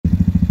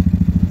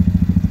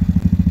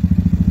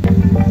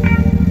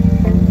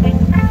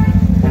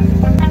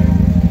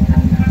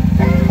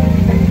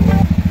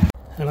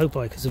Hello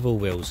bikers of all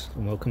wheels,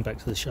 and welcome back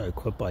to the show,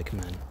 Quad Biker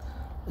Man.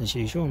 As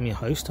usual, I'm your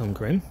host, I'm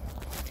Grim,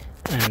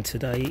 and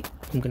today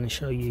I'm going to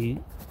show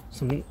you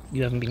something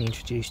you haven't been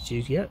introduced to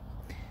yet,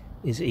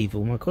 is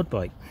Evil, my quad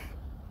bike.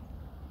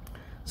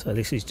 So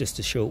this is just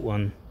a short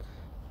one,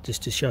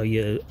 just to show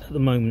you. At the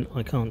moment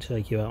I can't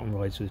take you out on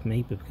rides with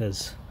me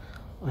because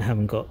I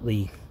haven't got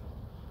the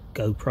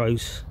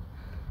GoPros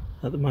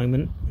at the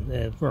moment.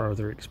 They're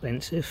rather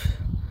expensive,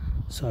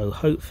 so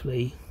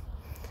hopefully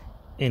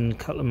in a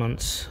couple of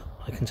months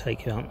I can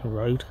take you out on the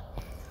road.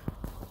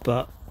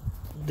 But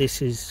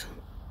this is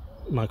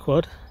my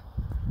quad,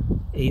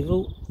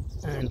 Evil,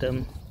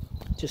 and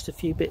just a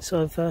few bits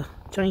I've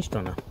changed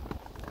on her.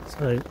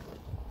 So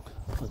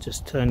I'll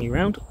just turn you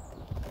around.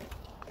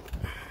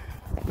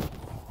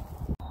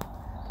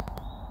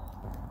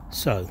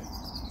 So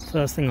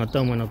first thing I've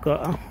done when I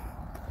got her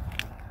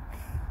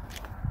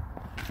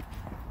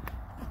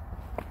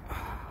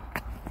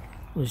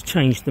was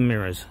change the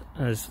mirrors,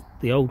 as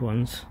the old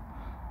ones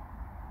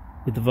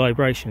with the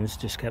vibrations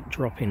just kept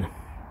dropping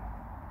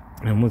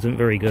and wasn't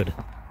very good.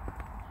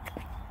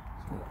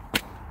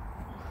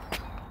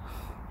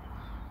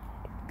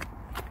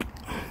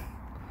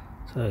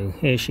 So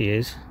here she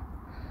is,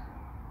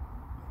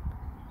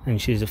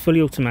 and she's a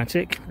fully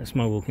automatic. That's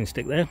my walking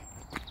stick there.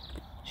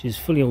 She's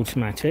fully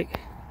automatic,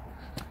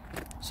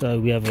 so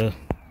we have a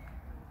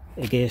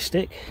gear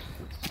stick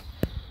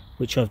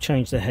which I've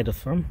changed the header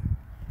from.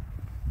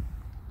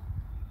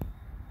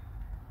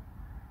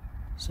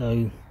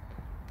 So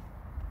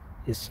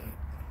it's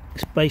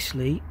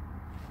basically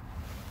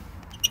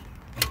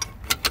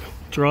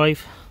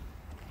drive,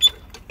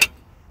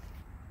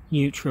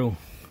 neutral,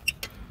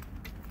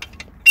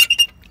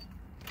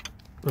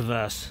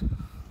 reverse,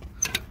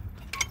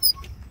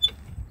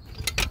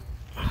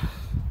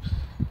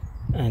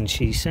 and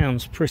she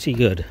sounds pretty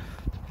good.